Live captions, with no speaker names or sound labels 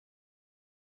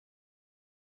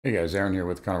Hey guys, Aaron here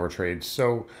with Carnivore Trades.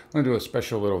 So I'm going to do a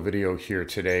special little video here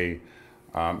today,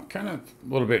 kind of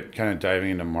a little bit kind of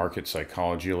diving into market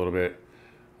psychology a little bit,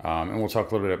 and we'll talk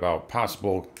a little bit about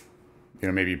possible,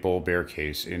 maybe bull bear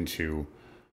case into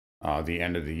the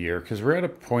end of the year, because we're at a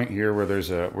point here where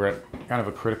we're at kind of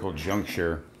a critical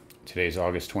juncture. Today's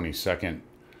August 22nd,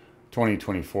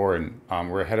 2024,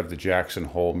 and we're ahead of the Jackson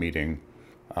Hole meeting.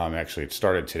 Actually, it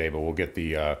started today, but we'll get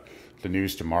the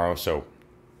news tomorrow. So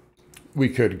we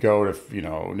could go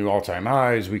to new all-time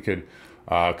highs. We could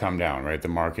come down, right? The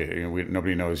market,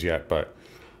 nobody knows yet, but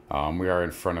we are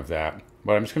in front of that.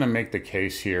 But I'm just going to make the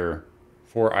case here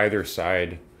for either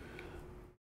side,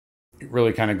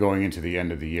 really kind of going into the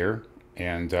end of the year,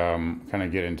 and kind of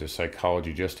get into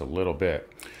psychology just a little bit.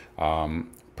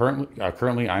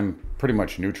 Currently, I'm pretty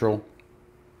much neutral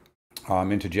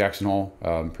into Jackson Hole.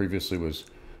 Previously was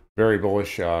very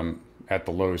bullish at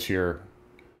the lows here,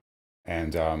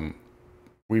 and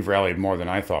we've rallied more than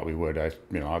I thought we would. I,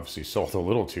 obviously sold a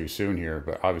little too soon here,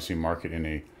 but obviously market in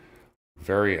a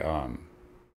very,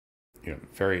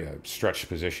 very stretched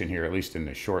position here, at least in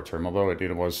the short term, although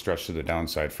it was stretched to the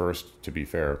downside first, to be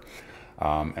fair.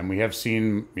 And we have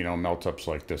seen, melt ups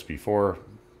like this before,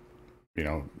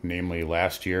 namely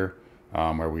last year,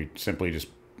 where we simply just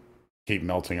keep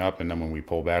melting up. And then when we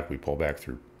pull back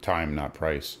through time, not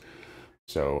price.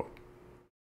 So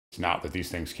it's not that these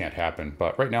things can't happen,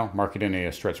 but right now, market in a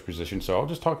stretch position. So I'll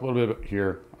just talk a little bit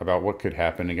here about what could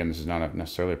happen. Again, this is not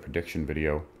necessarily a prediction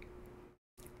video,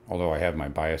 although I have my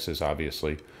biases,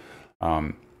 obviously.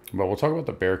 But we'll talk about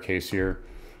the bear case here.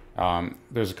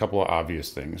 There's a couple of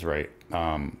obvious things, right?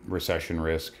 Recession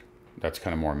risk, that's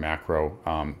kind of more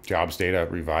macro. Jobs data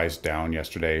revised down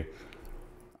yesterday.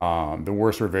 The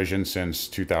worst revision since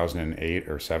 2008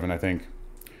 or 7, I think.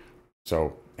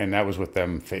 So, and that was with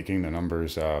them faking the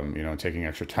numbers, taking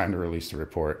extra time to release the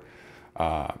report.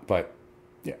 But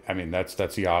yeah, I mean, that's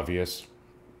the obvious.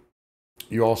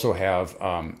 You also have,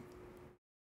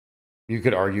 you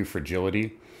could argue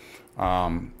fragility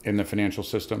in the financial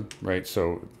system, right?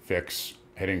 So VIX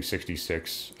hitting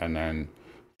 66 and then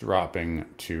dropping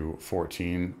to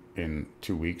 14 in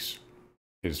 2 weeks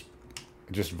is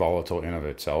just volatile in of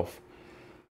itself.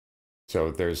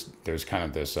 So there's kind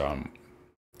of this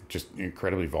just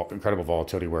incredible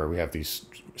volatility where we have these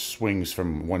swings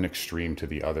from one extreme to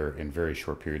the other in very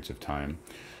short periods of time.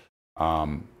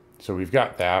 So we've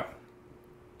got that.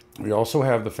 We also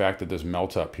have the fact that this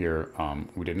melt up here,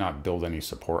 we did not build any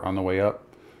support on the way up.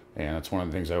 And that's one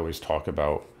of the things I always talk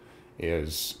about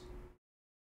is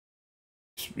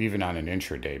even on an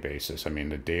intraday basis. I mean,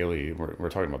 the daily, we're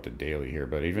talking about the daily here,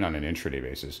 but even on an intraday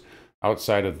basis,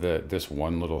 outside of this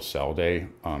one little sell day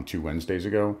 2 Wednesdays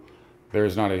ago,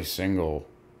 there's not a single,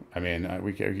 I mean,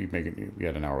 we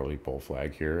had an hourly bull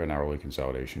flag here, an hourly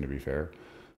consolidation, to be fair.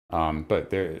 But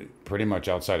there, pretty much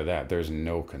outside of that, there's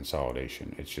no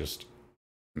consolidation. It's just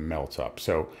melt up.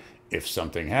 So if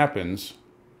something happens,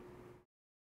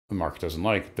 the market doesn't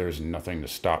like, there's nothing to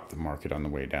stop the market on the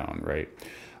way down, right?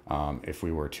 If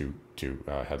we were to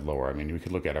head lower, I mean, we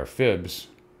could look at our fibs.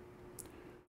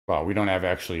 Well, we don't have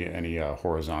actually any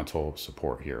horizontal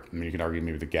support here. I mean, you can argue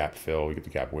maybe the gap fill, we get the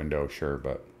gap window, sure,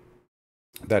 but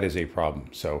that is a problem.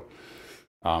 So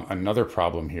another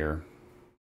problem here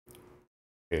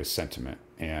is sentiment.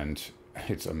 And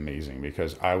it's amazing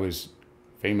because I was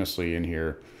famously in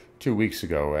here 2 weeks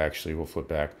ago, actually, we'll flip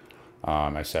back.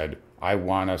 I said, I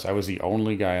was the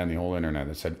only guy on the whole internet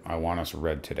that said, I want us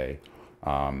red today.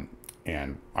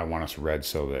 And I want us red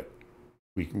so that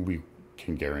we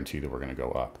can guarantee that we're going to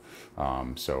go up.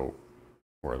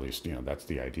 Or at least, that's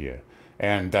the idea.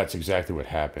 And that's exactly what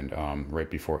happened right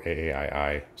before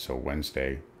AAII. So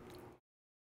Wednesday,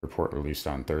 report released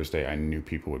on Thursday. I knew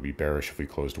people would be bearish if we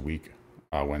closed weak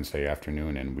Wednesday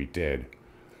afternoon, and we did,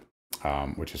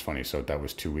 which is funny. So that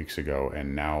was 2 weeks ago,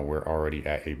 and now we're already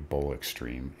at a bull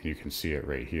extreme. And you can see it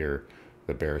right here.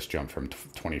 The bears jumped from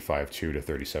 25.2 to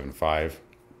 37.5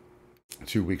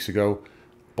 2 weeks ago.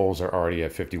 Bulls are already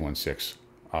at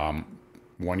 51.6.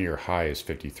 1 year high is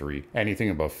 53. Anything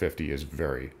above 50 is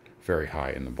very, very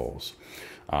high in the bulls.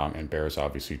 And bears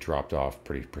obviously dropped off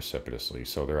pretty precipitously.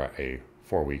 So they're at a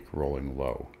 4-week rolling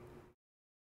low.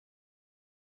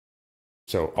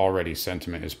 So already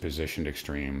sentiment is positioned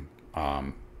extreme.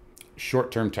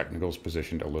 Short-term technicals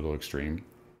positioned a little extreme.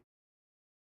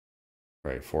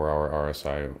 Right, 4-hour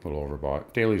RSI a little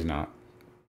overbought. Daily's not.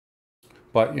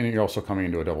 But you're also coming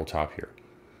into a double top here.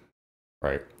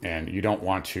 Right, and you don't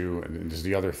want to, and this is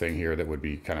the other thing here that would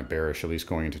be kind of bearish, at least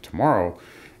going into tomorrow,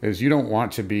 is you don't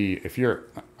want to be,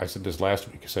 I said this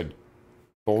last week, I said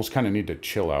bulls kind of need to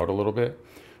chill out a little bit.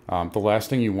 The last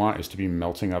thing you want is to be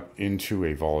melting up into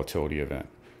a volatility event,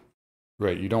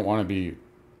 right? You don't want to be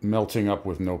melting up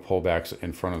with no pullbacks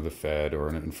in front of the Fed or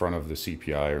in front of the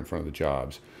CPI or in front of the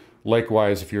jobs.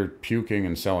 Likewise, if you're puking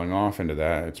and selling off into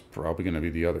that, it's probably going to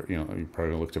be the other, you know, you're probably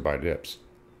going to look to buy dips,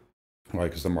 right?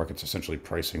 Because the market's essentially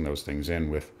pricing those things in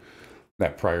with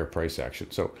that prior price action.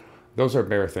 So those are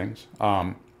bear things.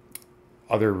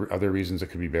 Other reasons it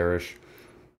could be bearish,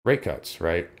 rate cuts,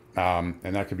 right? And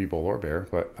that could be bull or bear,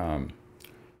 but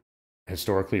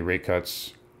historically rate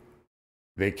cuts,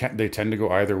 they tend to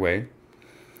go either way,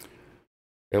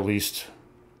 at least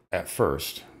at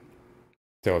first.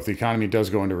 So if the economy does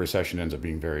go into recession, it ends up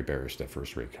being very bearish, that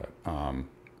first rate cut.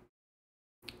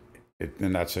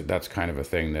 And that's kind of a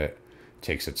thing that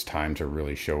takes its time to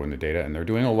really show in the data. And they're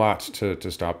doing a lot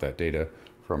to stop that data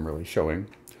from really showing.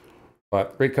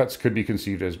 But rate cuts could be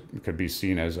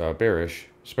seen as bearish,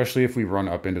 especially if we run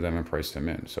up into them and price them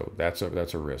in. So that's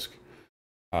a risk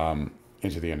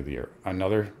into the end of the year.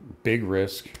 Another big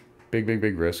risk,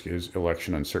 big risk is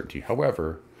election uncertainty.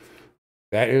 However,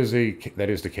 that is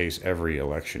the case every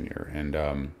election year,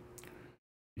 and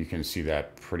you can see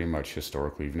that pretty much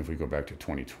historically. Even if we go back to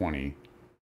 2020,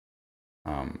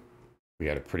 we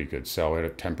had a pretty good sell. We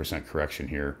had a 10% correction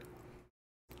here,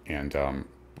 and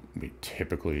we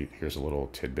typically, here's a little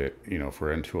tidbit, you know, if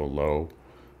we're into a low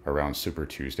around Super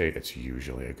Tuesday, it's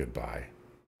usually a good buy.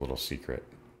 Little secret.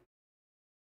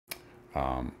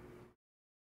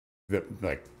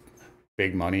 Like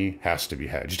big money has to be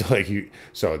hedged.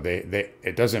 So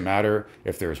it doesn't matter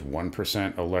if there's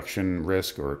 1% election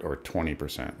risk or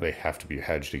 20%. They have to be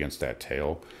hedged against that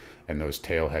tail, and those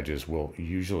tail hedges will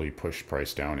usually push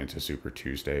price down into Super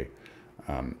Tuesday.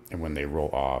 And when they roll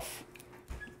off,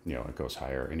 you know, it goes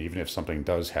higher. And even if something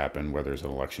does happen where there's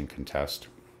an election contest,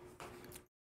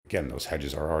 again, those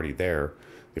hedges are already there.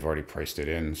 They've already priced it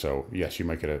in. So yes, you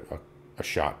might get a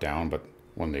shot down, but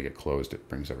when they get closed, it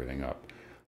brings everything up.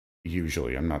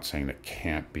 Usually, I'm not saying it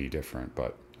can't be different,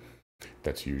 but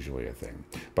that's usually a thing.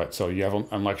 But so you have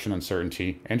election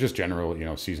uncertainty and just general, you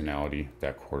know, seasonality,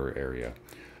 that quarter area.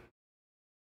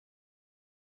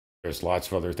 There's lots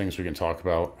of other things we can talk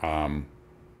about,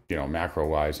 you know,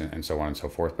 macro-wise and so on and so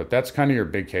forth. But that's kind of your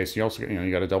big case. You also, you know,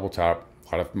 you got a double top.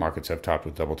 A lot of markets have topped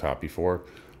with double top before.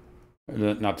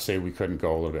 Not to say we couldn't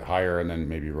go a little bit higher and then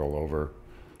maybe roll over.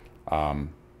 But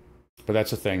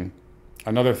that's a thing.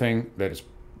 Another thing that is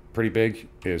pretty big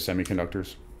is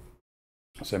semiconductors.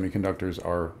 Semiconductors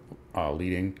are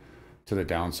leading to the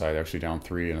downside, actually down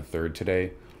 3 1/3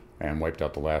 today, and wiped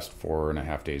out the last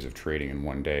 4.5 days of trading in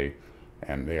one day.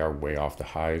 And they are way off the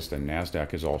highs. The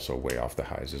NASDAQ is also way off the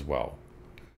highs as well.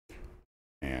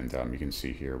 And you can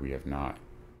see here we have not,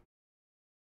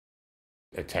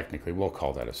 technically we'll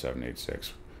call that a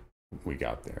 786. We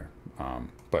got there.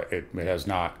 But it has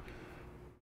not,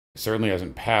 certainly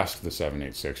hasn't passed the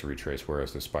 786 retrace,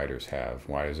 whereas the spiders have.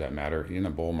 Why does that matter? In a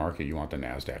bull market, you want the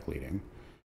NASDAQ leading.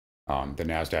 The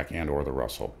NASDAQ and or the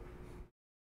Russell.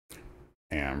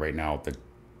 And right now,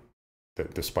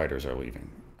 the spiders are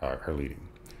leading.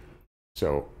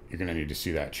 So you're going to need to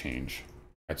see that change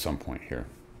at some point here.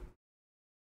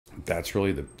 That's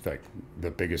really the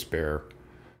biggest bear.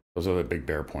 Those are the big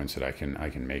bear points that I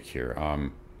can make here.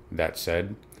 That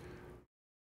said,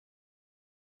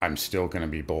 I'm still going to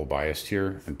be bull biased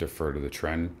here and defer to the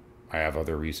trend. I have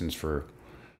other reasons for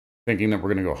thinking that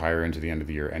we're going to go higher into the end of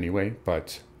the year anyway,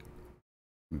 but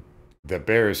the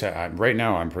bears, right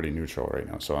now I'm pretty neutral right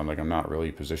now. So I'm not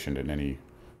really positioned in any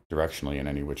directionally in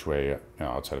any which way, you know,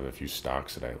 outside of a few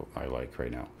stocks that I like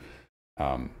right now.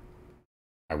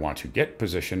 I want to get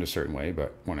positioned a certain way,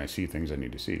 but when I see things I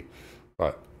need to see.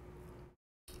 But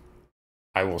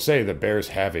I will say the bears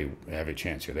have a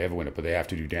chance here. They have a window, but they have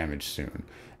to do damage soon.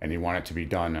 And you want it to be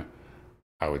done,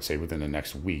 I would say, within the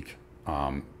next week.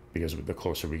 Because the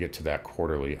closer we get to that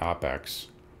quarterly OPEX,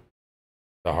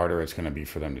 the harder it's going to be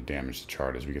for them to damage the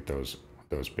chart as we get those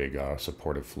big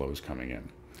supportive flows coming in.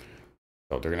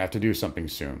 So they're going to have to do something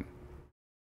soon.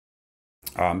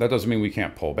 That doesn't mean we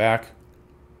can't pull back,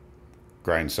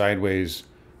 grind sideways,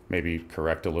 maybe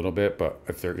correct a little bit, but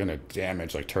if they're going to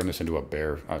damage, like turn this into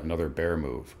another bear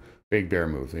move, big bear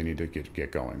move, they need to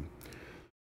get going.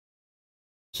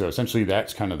 So essentially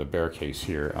that's kind of the bear case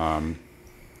here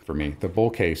for me. The bull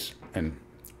case, and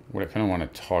what I kind of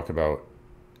want to talk about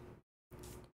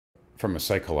from a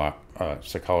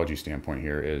psychology standpoint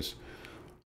here is,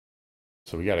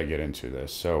 so we got to get into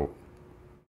this. So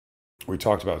we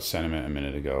talked about sentiment a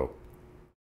minute ago.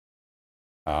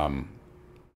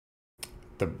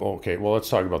 Okay, well, let's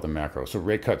talk about the macro. So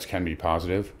rate cuts can be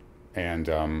positive, and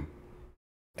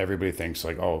everybody thinks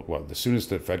like, oh, well, as soon as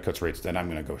the Fed cuts rates, then I'm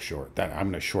going to go short. That I'm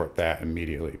going to short that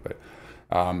immediately. But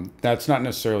that's not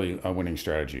necessarily a winning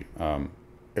strategy.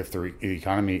 If the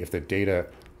economy, if the data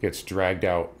gets dragged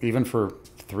out, even for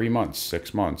 3 months,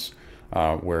 6 months,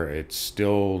 where it's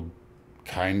still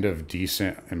kind of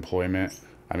decent employment.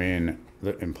 I mean,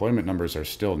 the employment numbers are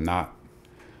still not.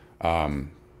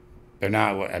 They're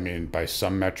not. I mean, by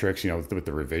some metrics, with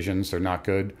the revisions, they're not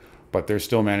good, but they're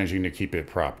still managing to keep it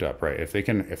propped up, right? If they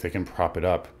can prop it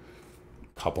up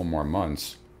a couple more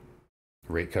months,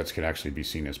 rate cuts could actually be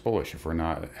seen as bullish if we're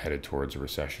not headed towards a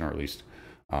recession, or at least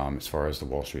as far as the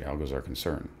Wall Street algos are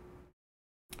concerned.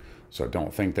 So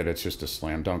don't think that it's just a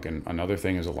slam dunk. And another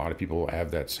thing is, a lot of people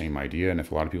have that same idea, and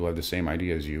if a lot of people have the same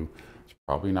idea as you, it's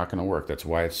probably not going to work. That's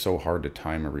why it's so hard to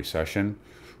time a recession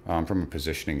from a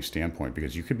positioning standpoint,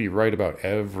 because you could be right about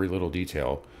every little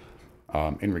detail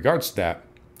in regards to that,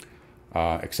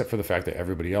 except for the fact that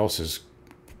everybody else has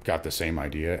got the same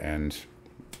idea. And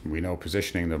we know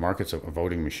positioning, the market's a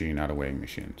voting machine, not a weighing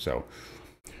machine. So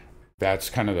that's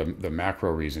kind of the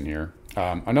macro reason here.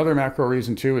 Another macro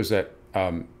reason too is that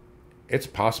it's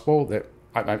possible that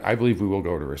I believe we will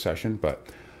go to recession, but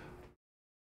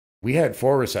we had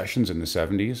 4 recessions in the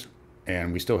 70s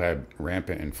and we still had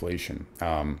rampant inflation.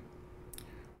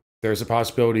 There's a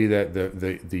possibility that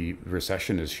the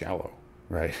recession is shallow,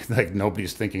 right? Like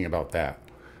nobody's thinking about that.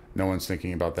 No one's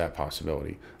thinking about that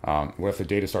possibility. What if the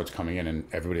data starts coming in and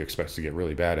everybody expects to get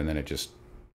really bad and then it just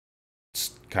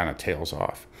kind of tails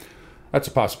off? That's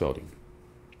a possibility.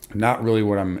 Not really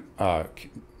what I'm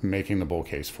making the bull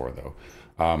case for, though.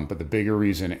 But the bigger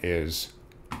reason is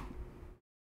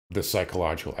the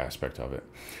psychological aspect of it.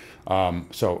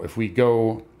 So if we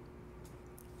go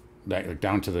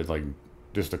down to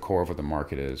just the core of what the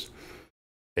market is,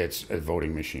 it's a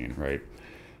voting machine, right?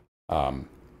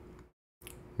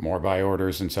 More buy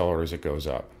orders and sell orders, it goes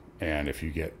up. And if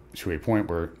you get to a point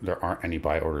where there aren't any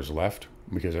buy orders left,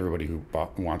 because everybody who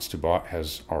wants to buy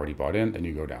has already bought in, then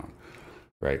you go down,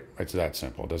 right? It's that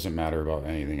simple. It doesn't matter about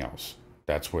anything else.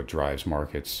 That's what drives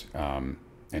markets, and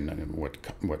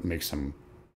what makes them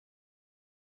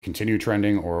continue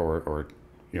trending or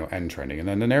end trending. And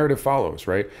then the narrative follows,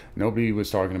 right? Nobody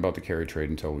was talking about the carry trade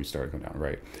until we started going down,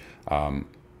 right?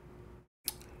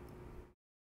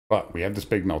 But we have this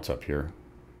big melt up here,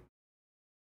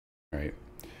 right?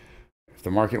 If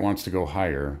the market wants to go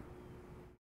higher,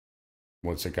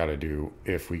 what's it got to do?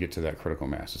 If we get to that critical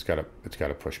mass, it's got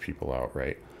to push people out,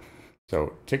 right?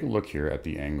 So take a look here at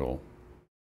the angle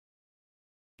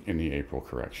in the April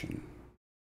correction,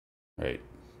 right?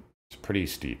 It's pretty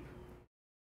steep.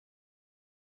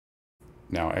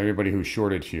 Now everybody who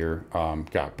shorted here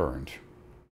got burned,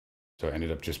 so it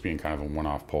ended up just being kind of a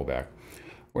one-off pullback.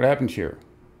 What happened here?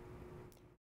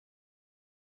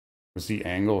 Was the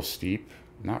angle steep?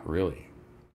 Not really.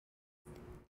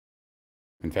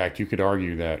 In fact, you could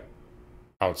argue that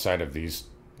outside of these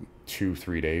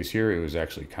 2-3 days here, it was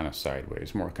actually kind of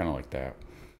sideways, more kind of like that.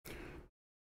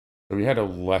 So we had a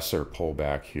lesser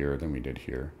pullback here than we did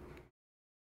here.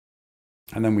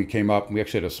 And then we came up, we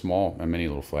actually had a mini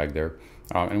little flag there.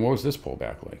 And what was this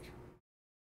pullback like?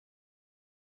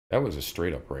 That was a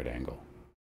straight up right angle.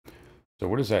 So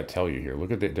what does that tell you here?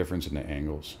 Look at the difference in the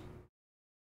angles.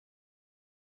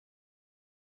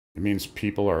 It means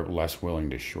people are less willing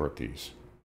to short these.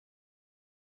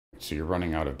 So you're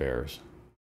running out of bears.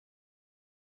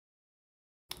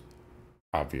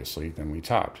 Obviously, then we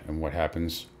topped. And what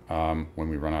happens when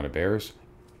we run out of bears?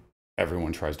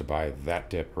 Everyone tries to buy that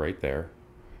dip right there,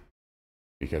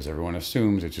 because everyone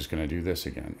assumes it's just going to do this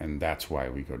again. And that's why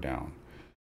we go down.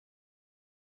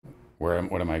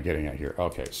 What am I getting at here?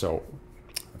 Okay, so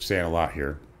I'm saying a lot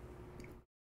here.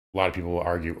 A lot of people will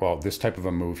argue, well, this type of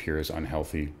a move here is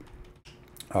unhealthy.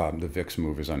 The VIX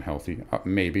move is unhealthy.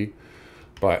 Maybe.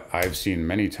 But I've seen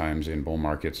many times in bull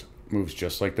markets moves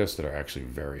just like this that are actually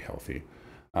very healthy.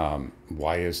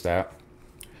 Why is that?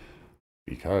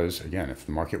 Because, again, if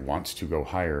the market wants to go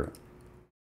higher,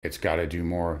 it's got to do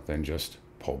more than just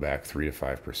pull back 3 to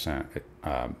 5%.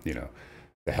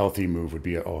 The healthy move would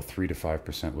be 3 to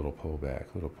 5% little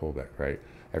pullback, right?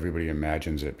 Everybody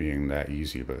imagines it being that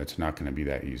easy, but it's not going to be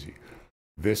that easy.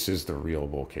 This is the real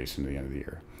bull case into the end of the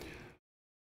year.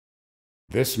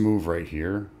 This move right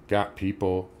here got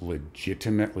people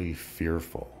legitimately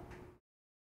fearful.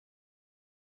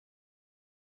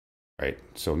 Right?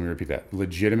 So let me repeat that.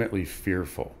 Legitimately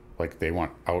fearful. Like they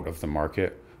want out of the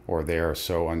market, or they are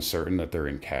so uncertain that they're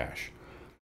in cash.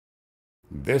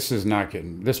 This is not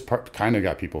getting, this part kind of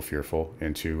got people fearful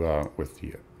into with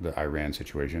the Iran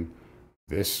situation.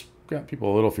 This got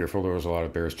people a little fearful. There was a lot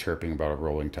of bears chirping about a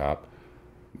rolling top.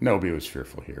 Nobody was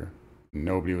fearful here.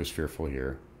 Nobody was fearful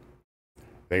here.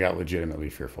 They got legitimately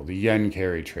fearful. The yen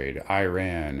carry trade,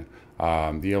 Iran,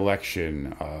 the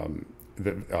election,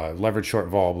 the leverage short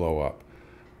vol blow up.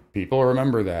 People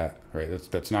remember that, right?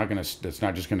 That's not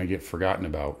just gonna get forgotten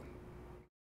about.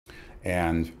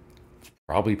 And it's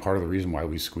probably part of the reason why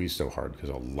we squeezed so hard, because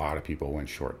a lot of people went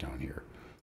short down here.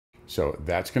 So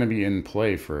that's going to be in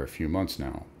play for a few months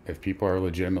now. If people are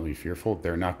legitimately fearful,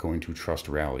 they're not going to trust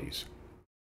rallies.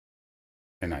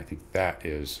 And I think that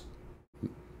is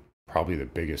probably the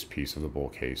biggest piece of the bull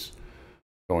case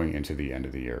going into the end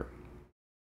of the year.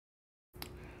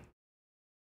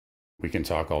 We can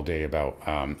talk all day about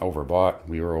overbought.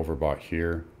 We were overbought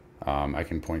here. I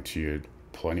can point to you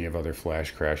plenty of other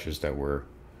flash crashes that were,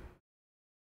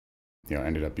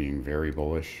 ended up being very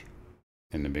bullish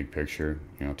in the big picture.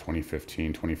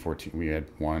 2015, 2014, we had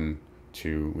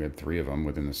we had 3 of them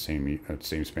within the same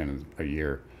span of a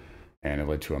year, and it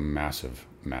led to a massive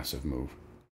move.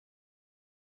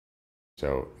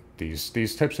 So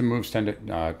these types of moves tend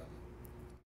to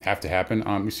have to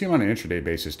happen. We see them on an intraday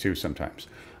basis too sometimes.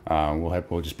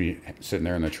 We'll just be sitting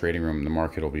there in the trading room, and the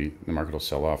market will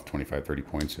sell off 25, 30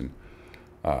 points in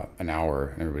an hour,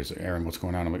 and everybody's like, Aaron, what's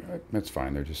going on? I'm like, that's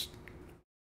fine. They're just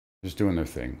doing their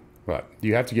thing. But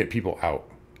you have to get people out,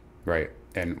 right?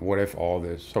 And what if all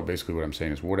this, so basically what I'm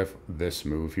saying is, what if this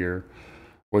move here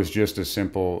was just as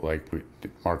simple, like the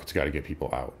market's got to get people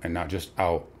out, and not just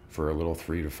out for a little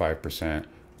 3 to 5%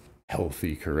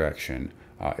 healthy correction.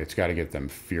 It's got to get them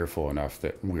fearful enough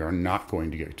that we are not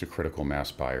going to get to critical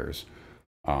mass buyers,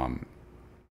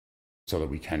 so that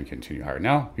we can continue higher.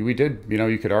 Now, we did,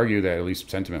 you could argue that at least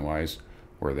sentiment-wise,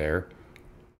 we're there.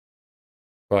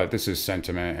 But this is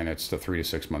sentiment, and it's the 3 to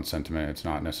 6 month sentiment. It's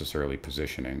not necessarily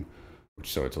positioning,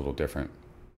 so it's a little different.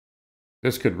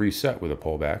 This could reset with a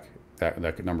pullback.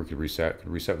 That number could reset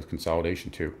with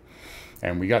consolidation too.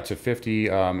 And we got to 50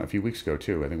 a few weeks ago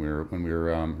too. I think when we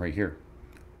were right here.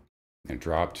 It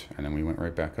dropped, and then we went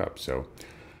right back up. So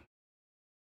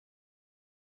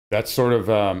that's sort of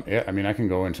it. I mean, I can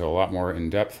go into a lot more in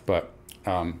depth, but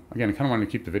again, I kind of wanted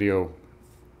to keep the video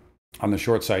on the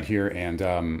short side here,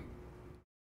 and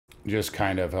just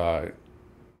kind of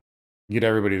get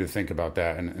everybody to think about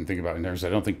that, and think about it in terms. I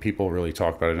don't think people really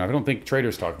talk about it enough. I don't think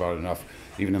traders talk about it enough,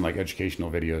 even in like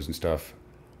educational videos and stuff.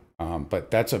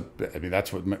 But that's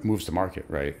what moves the market,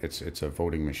 right? It's a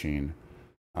voting machine,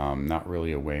 not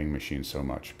really a weighing machine so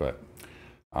much. But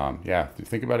yeah,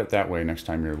 think about it that way next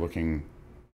time you're looking,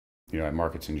 at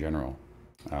markets in general.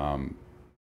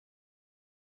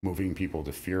 Moving people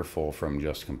to fearful from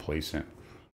just complacent.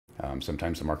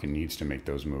 Sometimes the market needs to make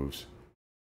those moves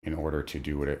in order to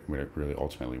do what it really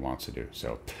ultimately wants to do.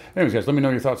 So anyways, guys, let me know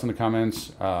your thoughts in the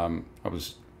comments. Hope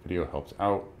this video helped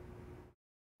out.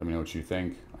 Let me know what you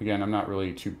think. Again, I'm not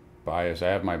really too biased. I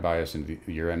have my bias in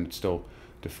the year end, still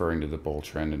deferring to the bull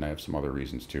trend, and I have some other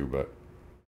reasons too, but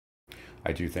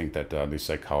I do think that the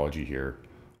psychology here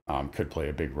could play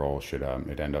a big role should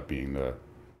it end up being the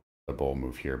bull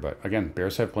move here. But again,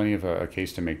 bears have plenty of a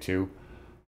case to make too,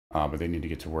 but they need to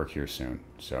get to work here soon.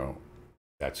 So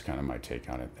that's kind of my take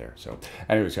on it there. So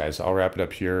anyways, guys, I'll wrap it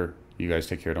up here. You guys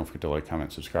take care. Don't forget to like,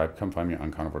 comment, subscribe. Come find me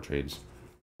on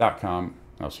carnivoretrades.com.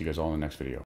 I'll see you guys all in the next video.